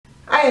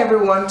Hi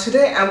everyone,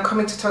 today I'm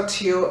coming to talk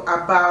to you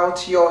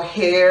about your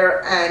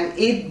hair and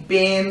it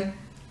being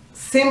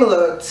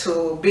similar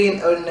to being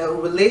in a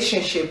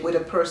relationship with a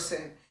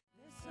person.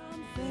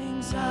 Some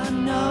things I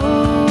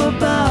know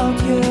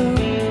about you.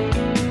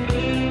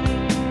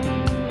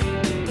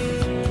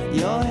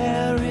 Your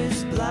hair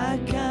is black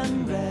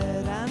and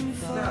red and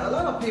fun. Now, a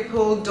lot of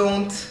people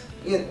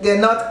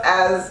they're not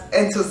as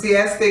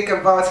enthusiastic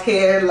about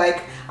hair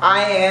like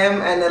I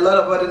am and a lot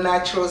of other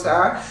naturals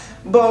are,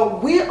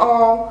 but we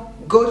all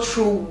go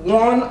through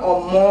one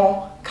or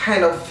more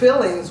kind of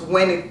feelings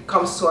when it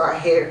comes to our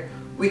hair.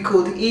 We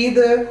could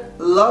either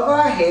love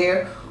our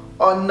hair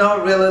or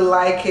not really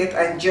like it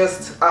and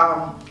just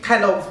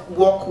kind of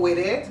walk with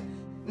it.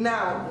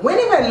 Now,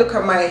 whenever I look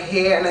at my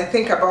hair and I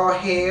think about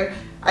hair,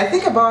 I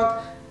think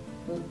about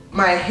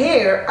my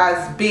hair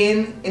as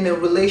being in a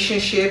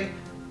relationship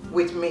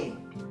with me.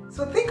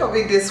 So think of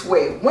it this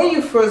way: when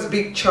you first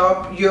big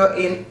chop, you're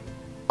in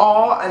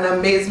awe and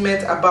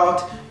amazement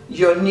about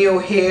your new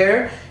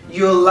hair.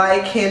 You're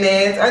liking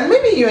it, and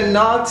maybe you're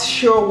not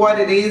sure what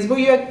it is, but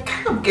you're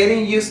kind of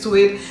getting used to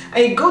it,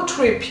 and you go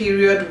through a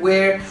period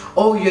where,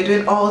 oh, you're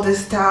doing all the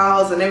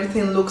styles and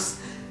everything looks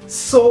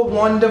so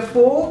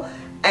wonderful,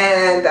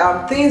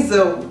 and things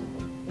are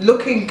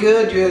looking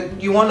good.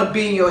 You want to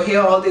be in your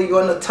hair all day, you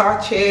want to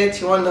touch it,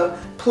 you want to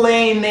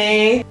play in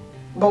it.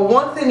 But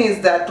one thing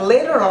is that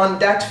later on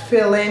that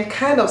feeling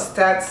kind of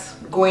starts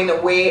going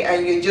away,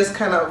 and you're just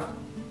kind of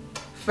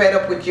fed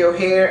up with your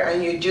hair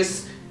and you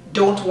just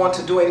don't want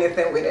to do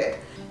anything with it.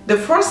 The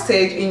first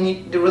stage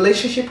in the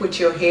relationship with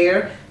your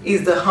hair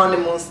is the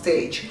honeymoon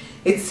stage.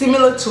 It's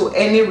similar to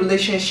any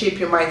relationship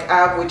you might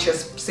have with your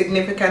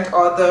significant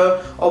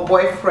other or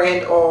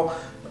boyfriend or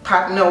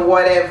partner or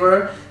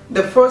whatever.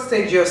 The first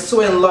stage, you're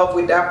so in love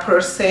with that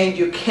person,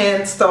 you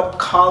can't stop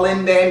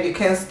calling them, you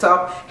can't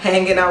stop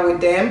hanging out with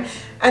them.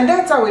 And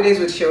that's how it is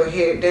with your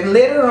hair. Then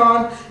later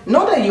on,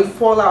 not that you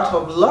fall out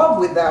of love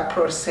with that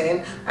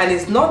person, and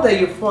it's not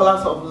that you fall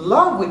out of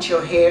love with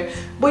your hair,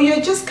 but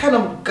you're just kind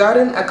of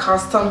gotten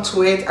accustomed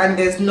to it, and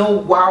there's no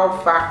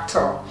wow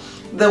factor.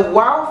 The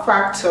wow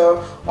factor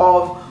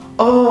of,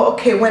 oh,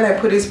 okay, when I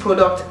put this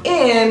product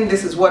in,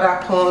 this is what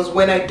happens.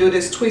 When I do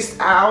this twist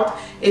out,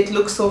 it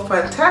looks so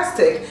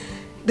fantastic.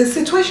 The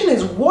situation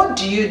is, what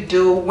do you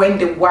do when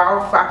the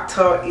wow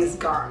factor is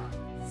gone?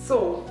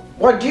 So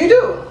what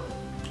do?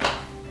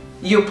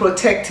 You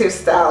protective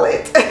style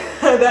it.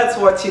 That's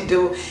what you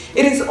do.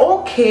 It is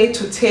okay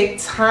to take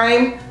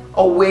time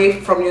away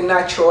from your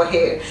natural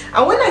hair.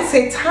 And when I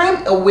say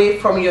time away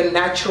from your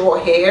natural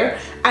hair,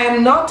 I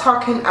am not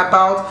talking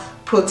about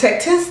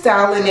protecting,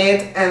 styling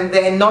it, and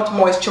then not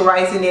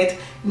moisturizing it,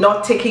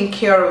 not taking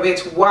care of it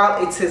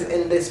while it is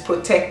in this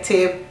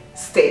protective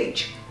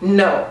stage.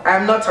 No,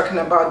 I'm not talking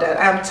about that.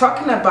 I'm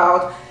talking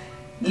about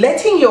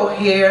letting your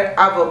hair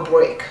have a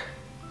break.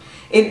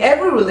 In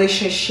every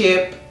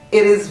relationship,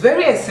 it is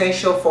very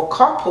essential for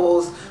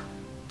couples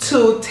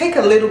to take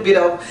a little bit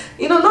of,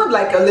 not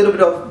like a little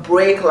bit of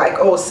break, like,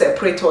 oh,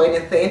 separate or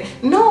anything.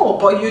 No,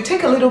 but you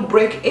take a little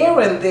break here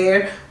and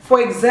there.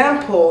 For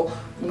example,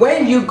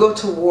 when you go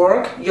to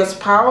work, your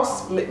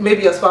spouse,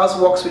 maybe your spouse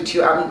works with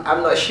you,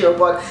 I'm not sure,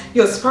 but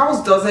your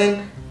spouse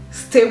doesn't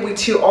stay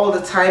with you all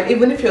the time.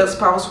 Even if your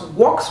spouse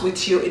works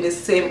with you in the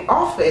same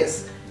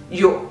office,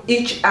 you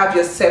each have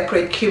your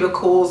separate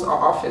cubicles or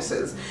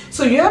offices.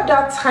 So you have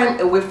that time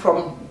away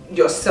from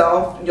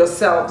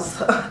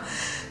yourselves.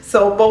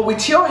 So, but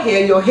with your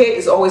hair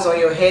is always on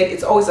your head,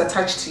 it's always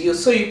attached to you,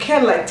 so you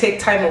can like take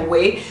time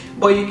away,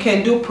 but you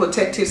can do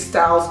protective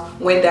styles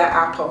when that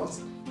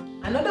happens.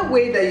 Another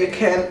way that you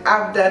can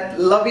have that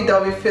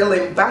lovey-dovey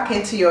feeling back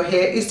into your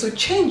hair is to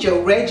change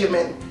your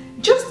regimen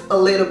just a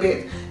little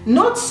bit.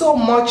 Not so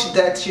much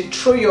that you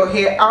throw your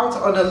hair out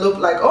on a loop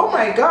like, oh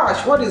my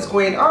gosh, what is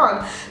going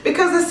on?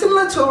 Because it's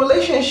similar to a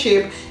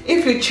relationship.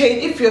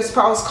 If your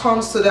spouse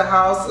comes to the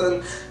house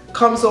and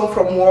comes home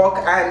from work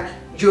and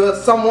you're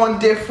someone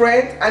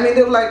different, I mean,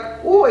 they're like,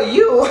 who are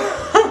you?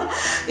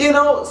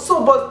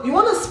 But you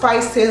want to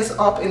spice things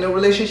up in a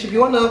relationship.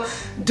 You want to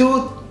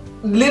do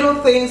little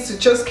things to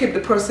just keep the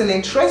person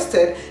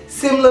interested.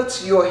 Similar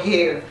to your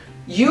hair,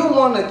 you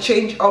want to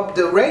change up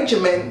the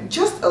regimen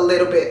just a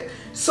little bit.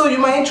 So you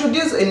might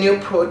introduce a new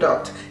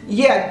product.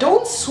 Yeah,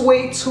 don't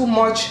sway too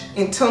much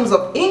in terms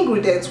of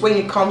ingredients when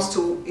it comes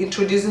to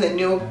introducing a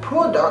new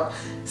product.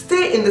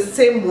 Stay in the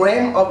same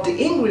realm of the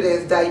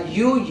ingredients that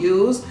you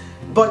use,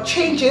 but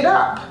change it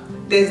up.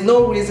 There's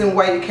no reason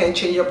why you can't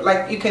change up.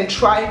 Like, you can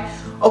try,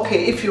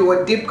 okay, if you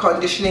were deep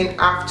conditioning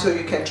after,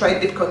 you can try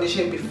deep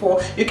conditioning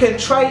before. You can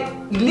try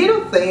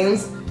little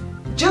things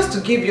just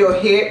to give your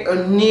hair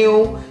a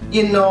new,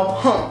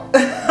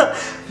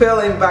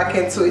 feeling back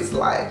into its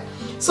life.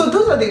 So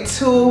those are the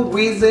two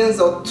reasons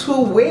or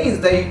two ways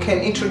that you can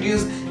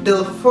introduce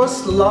the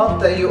first love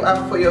that you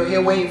have for your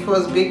hair when you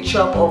first big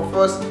chop or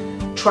first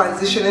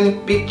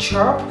transitioning big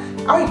chop,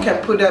 how you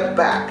can put that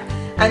back.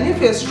 And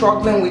if you're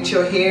struggling with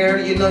your hair,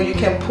 you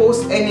can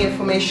post any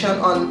information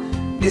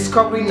on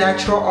Discovering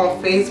Natural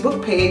on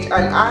Facebook page,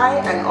 and I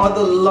and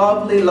other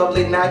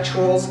lovely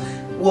naturals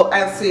will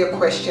answer your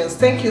questions.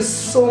 Thank you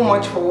so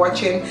much for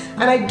watching,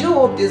 and I do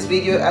hope this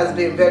video has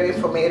been very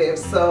informative.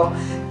 So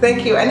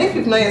thank you, and if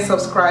you've not yet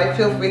subscribed,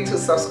 feel free to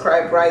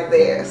subscribe right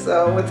there.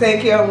 So well,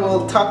 thank you, and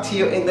we'll talk to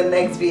you in the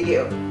next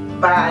video.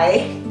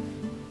 Bye.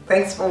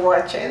 Thanks for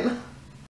watching.